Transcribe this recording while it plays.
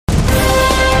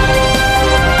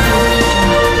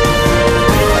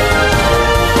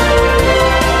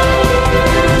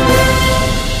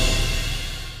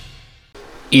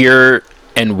Ear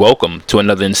and welcome to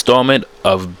another installment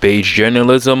of Beige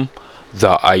Journalism,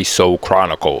 the ISO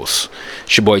Chronicles.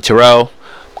 It's your boy Terrell,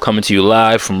 coming to you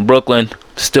live from Brooklyn,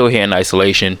 still here in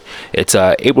isolation. It's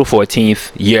April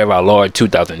 14th, year of our Lord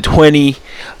 2020,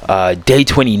 day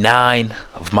 29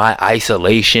 of my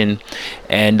isolation,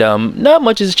 and not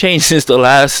much has changed since the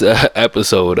last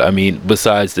episode. I mean,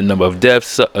 besides the number of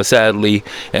deaths, sadly,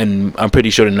 and I'm pretty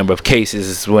sure the number of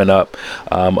cases went up.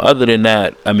 Other than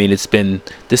that, I mean, it's been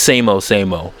the same old,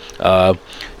 same old.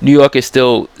 New York is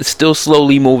still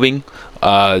slowly moving.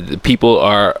 The people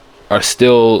are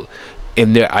still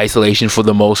in their isolation for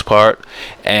the most part,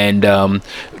 and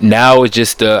now it's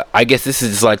just I guess this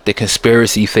is like the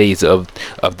conspiracy phase of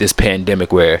this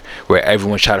pandemic, where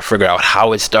everyone's trying to figure out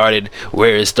how it started,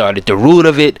 where it started, the root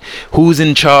of it, who's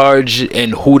in charge,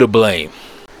 and who to blame.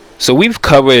 So we've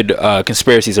covered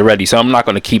conspiracies already, so I'm not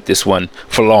going to keep this one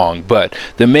for long. But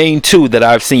the main two that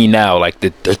I've seen now, like the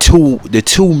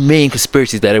two main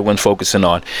conspiracies that everyone's focusing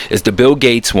on, is the Bill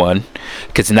Gates one,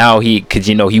 because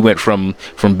he went from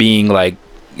being like,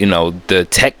 the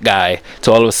tech guy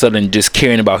to all of a sudden just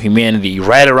caring about humanity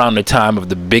right around the time of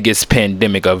the biggest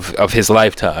pandemic of his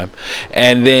lifetime.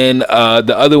 And then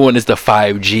the other one is the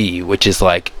 5G, which is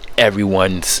like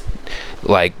everyone's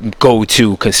like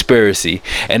go-to conspiracy,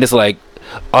 and it's like,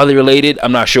 are they related?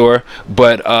 I'm not sure,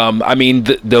 but I mean,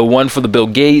 the one for the Bill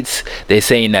Gates, they're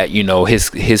saying that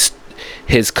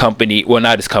his company, well,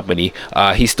 not his company,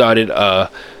 he started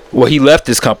he left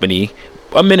his company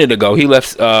a minute ago. He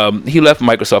left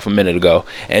Microsoft a minute ago,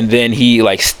 and then he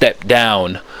like stepped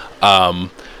down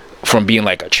from being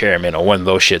like a chairman or one of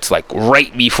those shits, like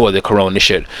right before the corona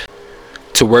shit,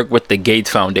 to work with the Gates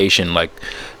Foundation. Like,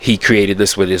 he created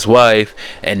this with his wife,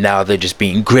 and now they're just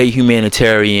being great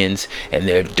humanitarians, and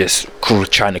they're just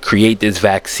trying to create this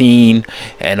vaccine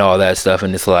and all that stuff.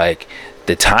 And it's like,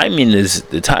 the timing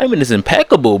is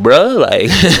impeccable, bro. Like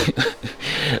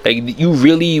like, you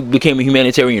really became a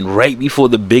humanitarian right before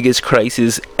the biggest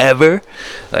crisis ever.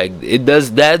 Like,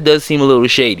 that does seem a little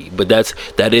shady, but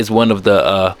that is one of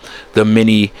the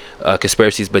many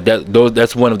conspiracies. But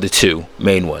that's one of the two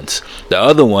main ones. The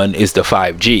other one is the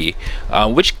 5G,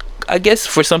 which I guess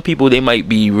for some people they might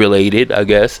be related, I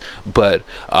guess, but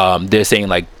they're saying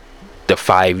like the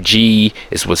 5G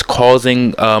is what's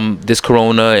causing this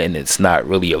corona, and it's not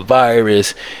really a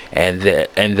virus, and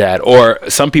that, or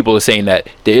some people are saying that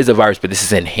there is a virus, but this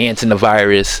is enhancing the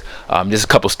virus. There's a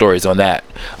couple stories on that,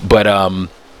 but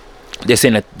they're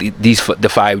saying that the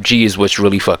 5G is what's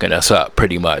really fucking us up,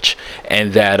 pretty much,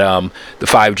 and that the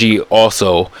 5G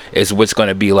also is what's going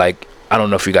to be like, I don't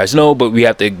know if you guys know, but we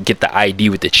have to get the ID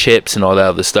with the chips and all that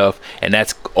other stuff, and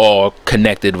that's all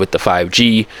connected with the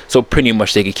 5G. So pretty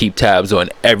much they can keep tabs on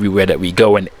everywhere that we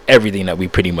go and everything that we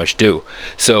pretty much do.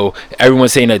 So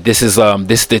everyone's saying that this is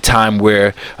the time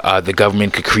where the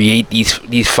government could create these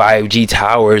 5G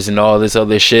towers and all this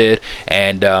other shit,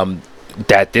 and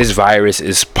that this virus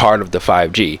is part of the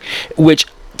 5G, which,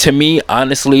 to me,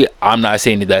 honestly, I'm not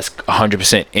saying that that's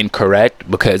 100% incorrect,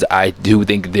 because I do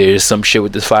think there's some shit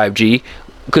with this 5G.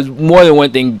 Because more than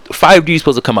one thing, 5G is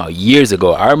supposed to come out years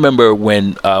ago. I remember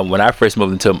when I first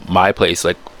moved into my place,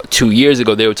 like 2 years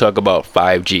ago, they would talk about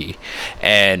 5G,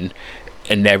 and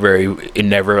it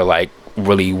never like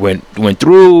really went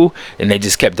through, and they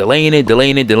just kept delaying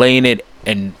it.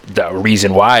 And the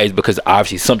reason why is because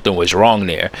obviously something was wrong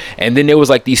there. And then there was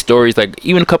like these stories, like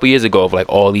even a couple years ago, of like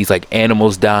all these like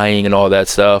animals dying and all that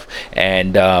stuff,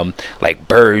 and like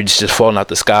birds just falling out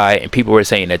the sky, and people were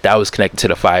saying that was connected to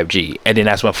the 5G. And then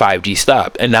that's when 5G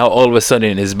stopped, and now all of a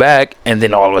sudden it's back, and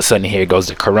then all of a sudden here goes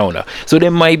the corona. So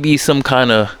there might be some kind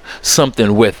of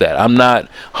something with that. I'm not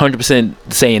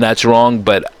 100% saying that's wrong,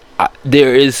 but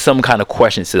there is some kind of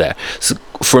questions to that. So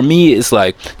for me, it's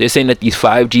like, they're saying that these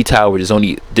 5G towers,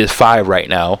 there's 5 right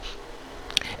now,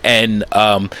 and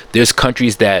there's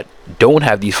countries that don't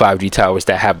have these 5G towers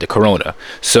that have the corona.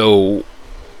 So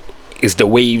are the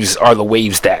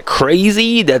waves that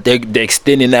crazy that they're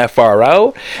extending that far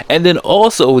out? And then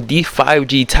also, these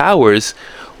 5G towers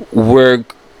were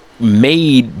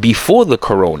made before the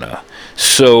corona,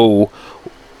 so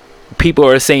people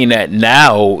are saying that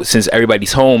now, since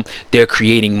everybody's home, they're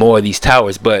creating more of these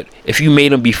towers. But if you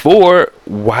made them before,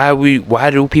 why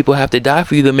do people have to die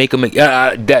for you to make them?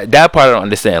 That part I don't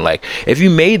understand. Like, if you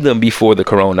made them before the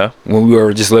corona, when we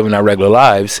were just living our regular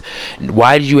lives,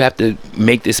 why did you have to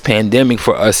make this pandemic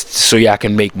for us so y'all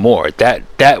can make more?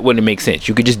 That wouldn't make sense.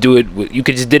 You could just do it. You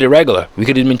could just did it regular. We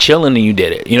could have been chilling and you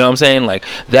did it. You know what I'm saying? Like,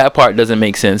 that part doesn't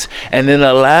make sense. And then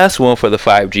the last one for the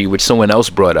 5G, which someone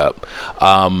else brought up,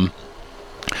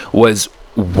 was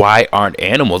why aren't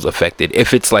animals affected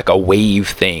if it's like a wave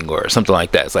thing or something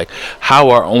like that? It's like, how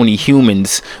are only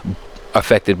humans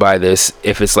affected by this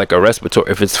if it's like a respiratory,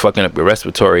 if it's fucking up your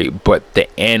respiratory, but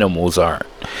the animals aren't?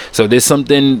 So there's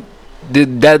something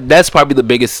that's probably the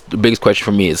biggest question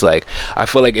for me. Is like, I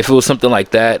feel like if it was something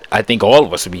like that, I think all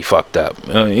of us would be fucked up.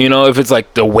 If it's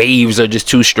like the waves are just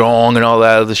too strong and all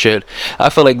that other shit, I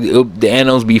feel like the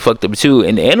animals be fucked up too.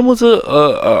 And the animals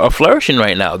are flourishing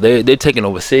right now. They're taking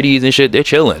over cities and shit. They're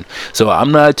chilling. So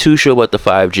I'm not too sure about the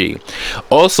 5G.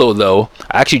 Also though,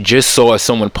 I actually just saw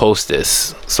someone post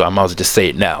this, so I might as well just say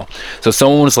it now. So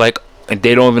someone was like, and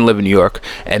they don't even live in New York,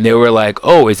 and they were like,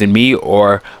 oh, is it me,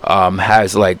 or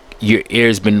has like your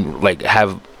ears been like,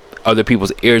 have other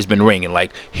people's ears been ringing,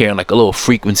 like hearing like a little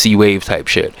frequency wave type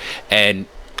shit? And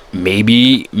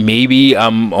maybe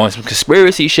I'm on some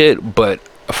conspiracy shit, but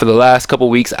for the last couple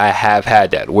weeks I have had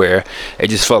that where it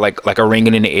just felt like a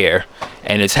ringing in the air,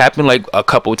 and it's happened like a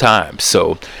couple times.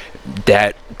 So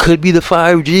that could be the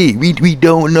 5G. We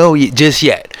don't know just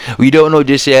yet. We don't know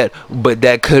just yet, but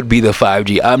that could be the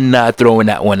 5G. I'm not throwing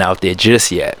that one out there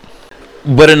just yet.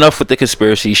 But enough with the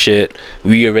conspiracy shit.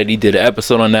 We already did an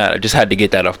episode on that. I just had to get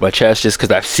that off my chest just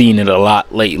because I've seen it a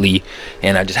lot lately,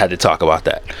 and I just had to talk about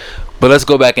that. But let's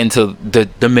go back into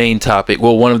the main topic.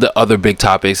 Well, one of the other big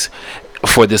topics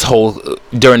for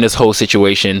during this whole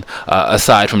situation,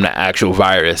 aside from the actual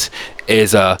virus,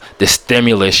 is the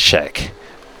stimulus check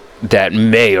that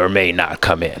may or may not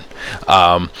come in.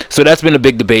 So that's been a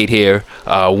big debate here.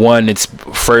 One, it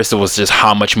was just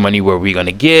how much money were we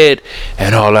gonna get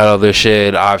and all that other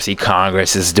shit. Obviously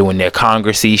Congress is doing their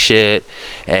congressy shit,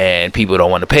 and people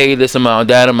don't want to pay this amount,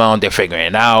 that amount. They're figuring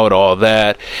it out, all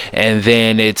that. And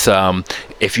then it's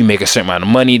if you make a certain amount of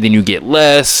money, then you get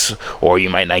less, or you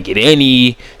might not get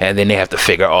any, and then they have to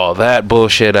figure all that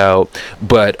bullshit out.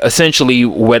 But essentially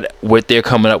what they're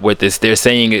coming up with is they're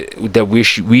saying that we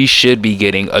should be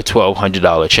getting a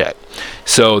 $1,200 check.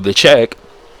 So the check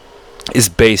is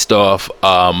based off,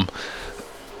 from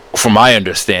my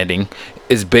understanding,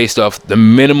 is based off the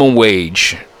minimum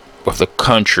wage of the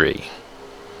country,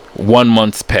 1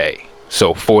 month's pay.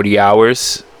 So 40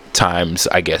 hours times,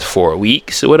 I guess, 4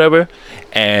 weeks or whatever,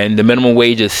 and the minimum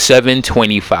wage is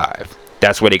 $7.25.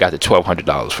 That's where they got the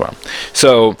 $1,200 from.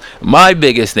 So my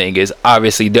biggest thing is,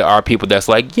 obviously there are people that's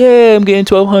like, yeah, I'm getting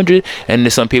 $1,200, and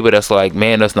there's some people that's like,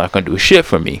 man, that's not gonna do shit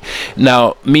for me.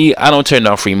 Now me, I don't turn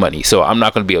down free money, so I'm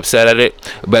not gonna be upset at it.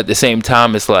 But at the same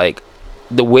time, it's like,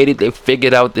 the way that they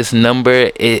figured out this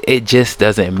number, it just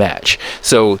doesn't match.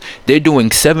 So they're doing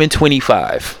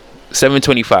 $7.25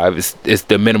 is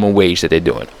the minimum wage that they're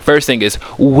doing. First thing is,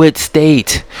 what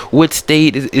state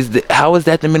is how is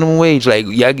that the minimum wage? Like,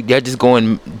 y'all just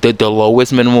going the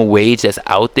lowest minimum wage that's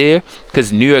out there?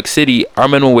 Because New York City, our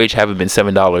minimum wage haven't been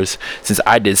 $7 since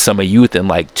I did summer youth in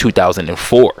like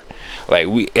 2004. Like,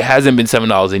 it hasn't been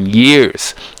 $7 in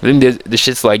years. Then the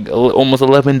shit's like almost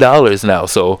 $11 now.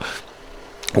 So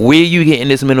where you getting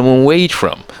this minimum wage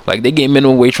from? Like, they get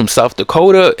minimum wage from South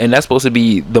Dakota, and that's supposed to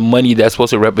be the money that's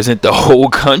supposed to represent the whole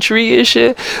country and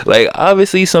shit. Like,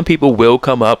 obviously some people will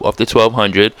come up off the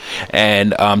 $1,200,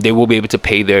 and they will be able to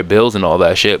pay their bills and all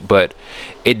that shit, but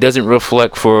it doesn't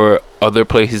reflect for other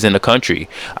places in the country.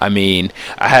 I mean,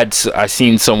 I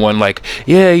seen someone like,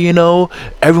 yeah,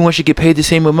 everyone should get paid the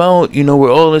same amount,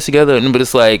 we're all in this together. But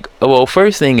it's like, well,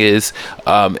 first thing is,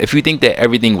 if you think that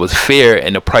everything was fair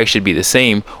and the price should be the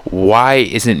same, why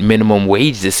isn't minimum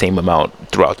wage the same amount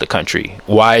throughout the country?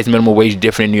 Why is minimum wage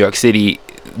different in New York City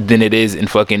than it is in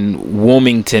fucking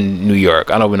Wilmington, New York?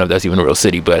 I don't even know if that's even a real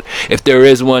city, but if there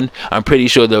is one, I'm pretty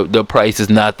sure the price is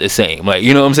not the same. Like,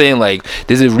 you know what I'm saying? Like,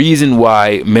 there's a reason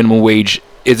why minimum wage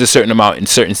is a certain amount in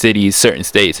certain cities, certain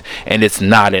states, and it's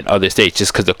not in other states,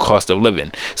 just because of the cost of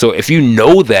living. So if you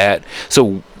know that,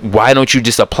 so why don't you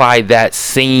just apply that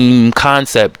same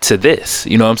concept to this?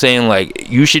 You know what I'm saying? Like,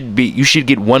 you should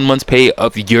get 1 month's pay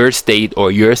of your state or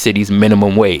your city's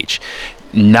minimum wage,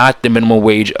 not the minimum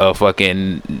wage of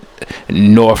fucking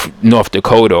North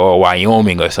Dakota or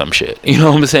Wyoming or some shit. You know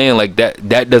what I'm saying? Like,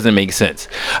 that doesn't make sense.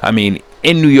 I mean,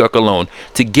 in New York alone,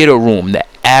 to get a room, the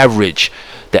average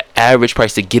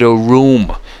price to get a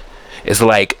room is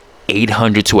like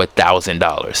 $800 to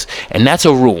 $1,000, and that's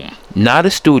a room, not a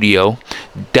studio.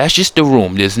 That's just a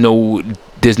room. There's no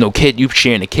kid. You're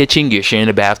sharing a kitchen, you're sharing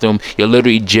a bathroom, you're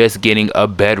literally just getting a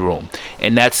bedroom,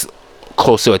 and that's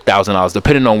close to $1,000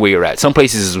 depending on where you're at. Some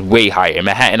places is way higher. In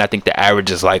Manhattan, I think the average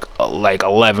is like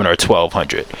 11 or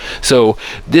 1,200. So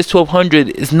this 1,200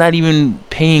 is not even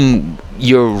paying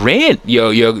your rent,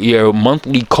 your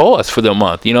monthly cost for the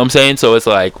month. You know what I'm saying? So it's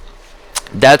like,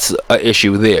 That's an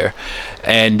issue there.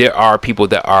 And there are people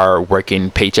that are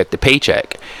working paycheck to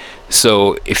paycheck.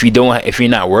 So if you're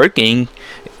not working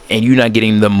and you're not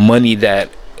getting the money that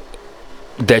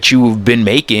you've been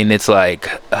making, it's like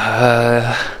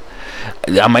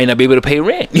I might not be able to pay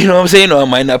rent. You know what I'm saying? Or I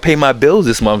might not pay my bills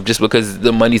this month just because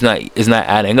the money's not is not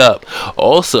adding up.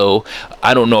 Also,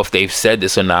 I don't know if they've said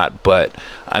this or not, but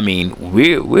I mean,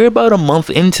 we're about a month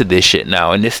into this shit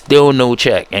now, and there's still no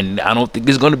check, and I don't think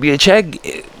there's gonna be a check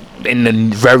in the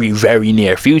very very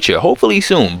near future. Hopefully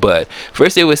soon, but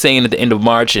first they were saying at the end of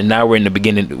March, and now we're in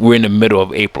the middle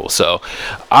of April. So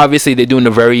obviously they're doing the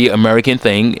very American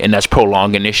thing, and that's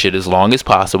prolonging this shit as long as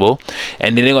possible,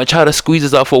 and then they're gonna try to squeeze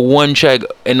us out for one check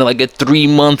in like a 3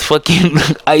 month fucking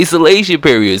isolation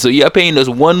period. So you're paying us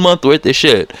 1 month worth of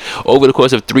shit over the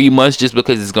course of 3 months just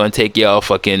because it's gonna take y'all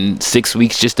fucking 6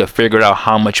 weeks just to figure out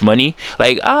how much money.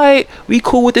 Like, alright, we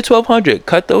cool with the 1,200,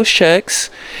 cut those checks,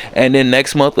 and then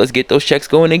next month let's get those checks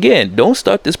going again. Don't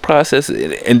start this process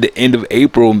in the end of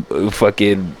April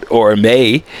fucking or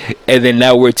May, and then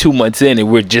now we're 2 months in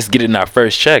and we're just getting our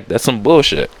first check. That's some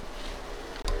bullshit.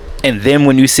 And then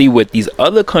when you see what these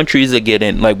other countries are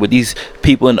getting, like what these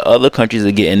people in other countries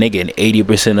are getting, they're getting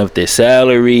 80% of their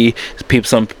salary. People,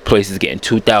 some places getting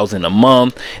 2,000 a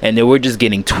month, and then we're just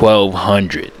getting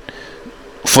 1,200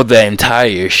 for the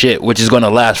entire shit, which is gonna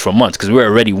last for months because we're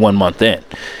already 1 month in.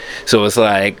 So it's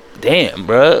like, damn,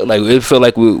 bro. Like, it feel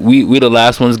like we the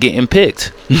last ones getting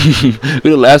picked. We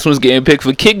the last ones getting picked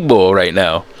for kickball right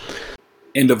now.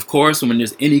 And of course, when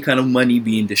there's any kind of money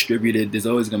being distributed, there's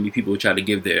always going to be people who try to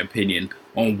give their opinion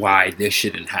on why this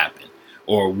shouldn't happen,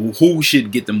 or who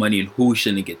should get the money and who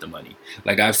shouldn't get the money.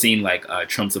 Like, I've seen like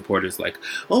Trump supporters like,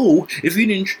 oh, if you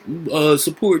didn't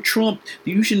support Trump,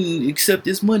 you shouldn't accept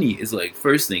this money. It's like,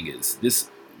 first thing is, this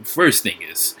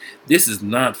is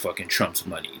not fucking Trump's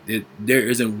money. There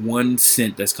isn't 1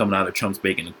 cent that's coming out of Trump's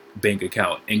bank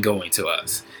account and going to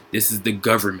us. This is the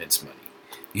government's money.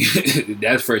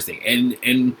 That's first thing.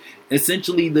 And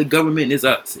essentially the government is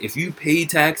us. If you pay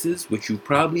taxes, which you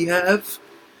probably have,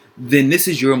 then this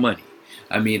is your money.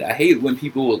 I mean, I hate when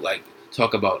people like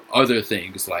talk about other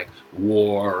things like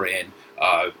war and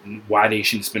why they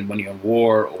shouldn't spend money on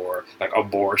war, or like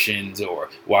abortions, or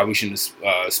why we shouldn't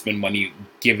spend money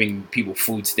giving people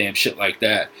food stamps, shit like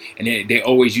that. And they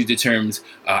always use the terms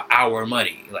our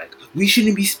money. Like, we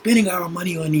shouldn't be spending our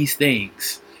money on these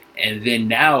things. And then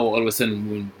now, all of a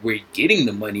sudden, when we're getting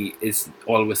the money, it's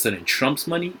all of a sudden Trump's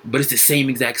money, but it's the same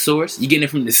exact source. You're getting it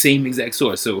from the same exact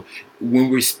source. So when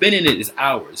we're spending it, it's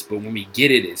ours. But when we get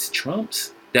it, it's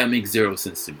Trump's. That makes zero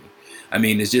sense to me. I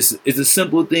mean, it's a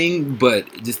simple thing,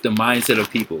 but just the mindset of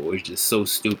people is just so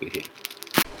stupid here.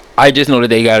 I just know that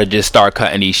they gotta just start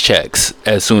cutting these checks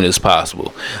as soon as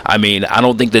possible. I mean, I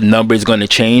don't think the number is going to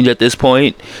change at this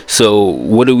point. So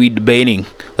what are we debating?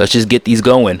 Let's just get these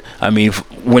going. I mean,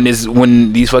 when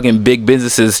these fucking big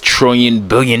businesses,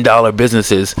 billion-dollar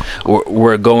businesses,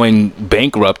 were going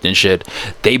bankrupt and shit,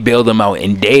 they bailed them out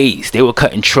in days. They were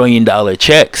cutting $1 trillion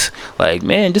checks. Like,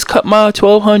 man, just cut my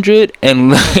 1,200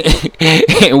 and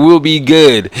and we'll be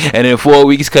good. And in 4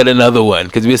 weeks, cut another one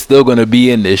because we're still gonna be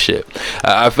in this shit.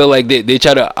 I feel like they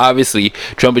try to, obviously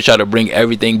Trump is trying to bring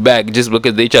everything back just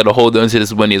because they try to hold on to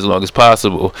this money as long as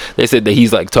possible. They said that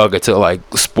he's like talking to like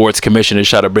sports commissioners,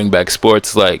 try to bring back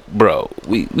sports. Like, bro,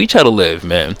 we try to live,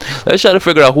 man. Let's try to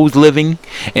figure out who's living,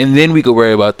 and then we can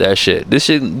worry about that shit. This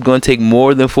shit gonna take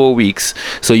more than 4 weeks,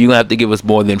 so you're gonna have to give us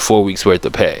more than 4 weeks worth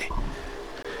of pay.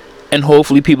 And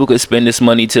hopefully people could spend this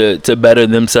money to better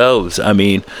themselves. I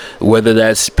mean, whether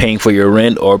that's paying for your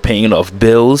rent or paying off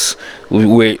bills,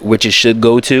 which it should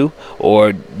go to,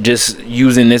 or just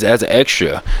using this as an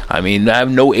extra. I mean, I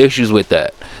have no issues with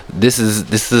that. This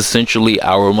is essentially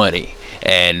our money.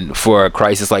 And for a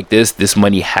crisis like this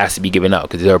money has to be given out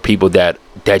because there are people that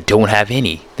don't have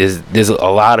any. There's a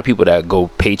lot of people that go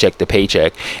paycheck to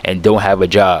paycheck and don't have a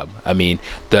job. I mean,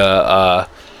 the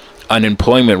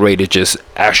unemployment rate is just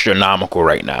astronomical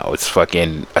right now. It's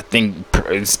fucking, I think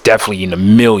it's definitely in the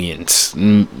millions.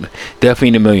 Definitely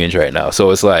in the millions right now. So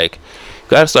it's like,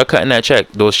 gotta start cutting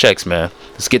those checks, man.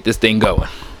 Let's get this thing going.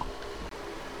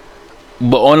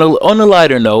 But on a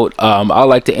lighter note, I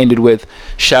like to end it with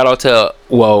shout out to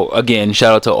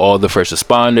all the first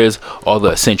responders, all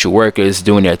the essential workers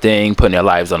doing their thing, putting their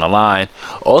lives on the line.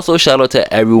 Also, shout out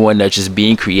to everyone that's just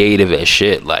being creative as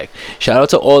shit. Like, shout out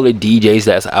to all the DJs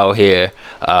that's out here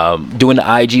doing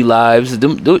the IG lives.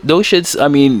 Those shits, I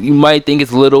mean, you might think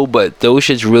it's little, but those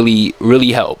shits really,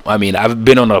 really help. I mean, I've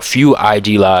been on a few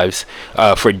IG lives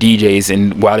for DJs,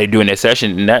 and while they're doing their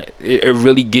session, and that it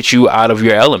really gets you out of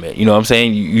your element. You know what I'm saying?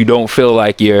 saying? You don't feel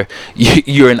like you're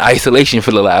in isolation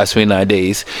for the last 29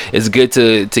 days. It's good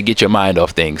to get your mind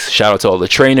off things. Shout out to all the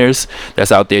trainers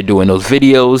that's out there doing those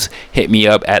videos. Hit me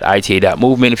up at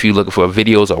ita.movement if you're looking for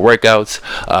videos or workouts.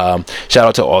 Shout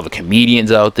out to all the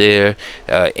comedians out there.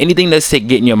 Anything that's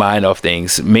getting your mind off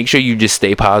things. Make sure you just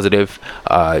stay positive.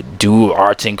 Do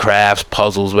arts and crafts,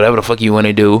 puzzles, whatever the fuck you want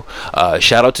to do.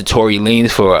 Shout out to Tory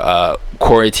Lanez for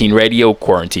Quarantine Radio.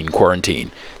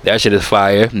 Quarantine. That shit is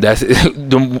fire. That's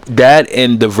that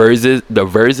and the verses,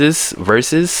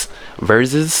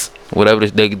 whatever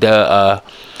the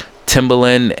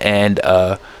Timbaland and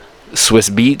Swiss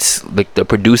Beats, like the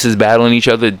producers battling each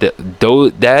other.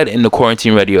 That and the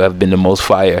Quarantine Radio have been the most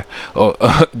fire,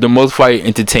 the most fire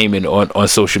entertainment on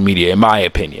social media, in my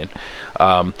opinion.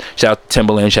 Shout out to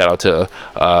Timbaland. Shout out to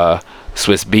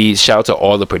Swiss Beats. Shout out to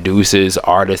all the producers,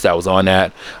 artists that was on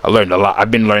that. I learned a lot. I've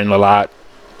been learning a lot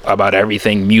about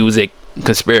everything, music,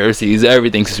 conspiracies,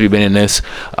 everything since we've been in this.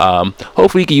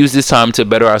 Hopefully we can use this time to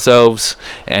better ourselves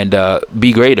and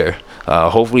be greater.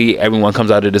 Hopefully everyone comes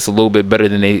out of this a little bit better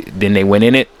than they went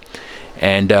in it.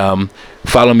 And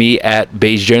follow me at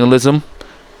Beige Journalism.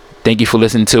 Thank you for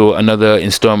listening to another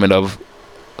installment of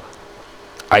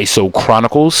ISO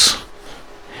Chronicles.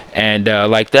 And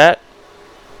like that,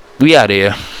 we out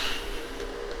here.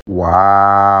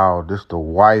 Wow, this the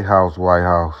White House.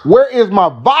 Where is my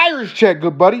virus check,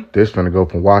 good buddy? This finna go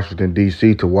from Washington,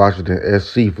 D.C. to Washington,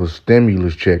 S.C. for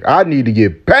stimulus check. I need to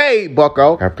get paid,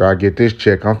 bucko. After I get this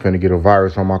check, I'm finna get a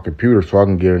virus on my computer so I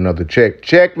can get another check.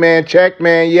 Check, man.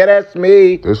 Yeah, that's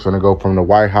me. This finna go from the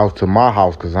White House to my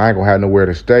house because I ain't gonna have nowhere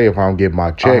to stay if I don't get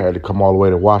my check. I had to come all the way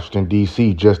to Washington,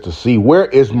 D.C. just to see where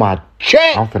is my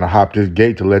check. I'm finna hop this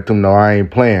gate to let them know I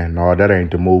ain't playing. No, that ain't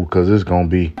the move because it's gonna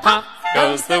be...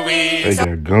 Goes the They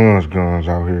got guns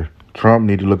out here. Trump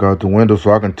need to look out the window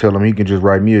so I can tell him he can just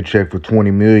write me a check for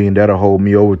 $20 million. That'll hold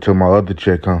me over to my other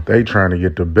check, huh? They trying to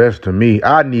get the best of me.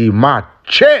 I need my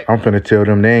check. I'm finna tell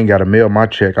them they ain't gotta mail my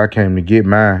check. I came to get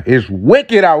mine. It's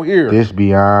wicked out here. This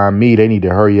beyond me. They need to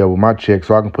hurry up with my check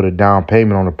so I can put a down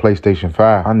payment on the PlayStation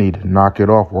 5. I need to knock it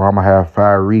off or I'm gonna have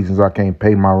 5 reasons I can't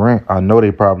pay my rent. I know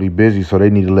they probably busy, so they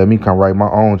need to let me come write my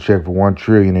own check for $1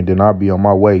 trillion and then I'll be on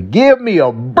my way. Give me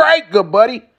a break, good buddy.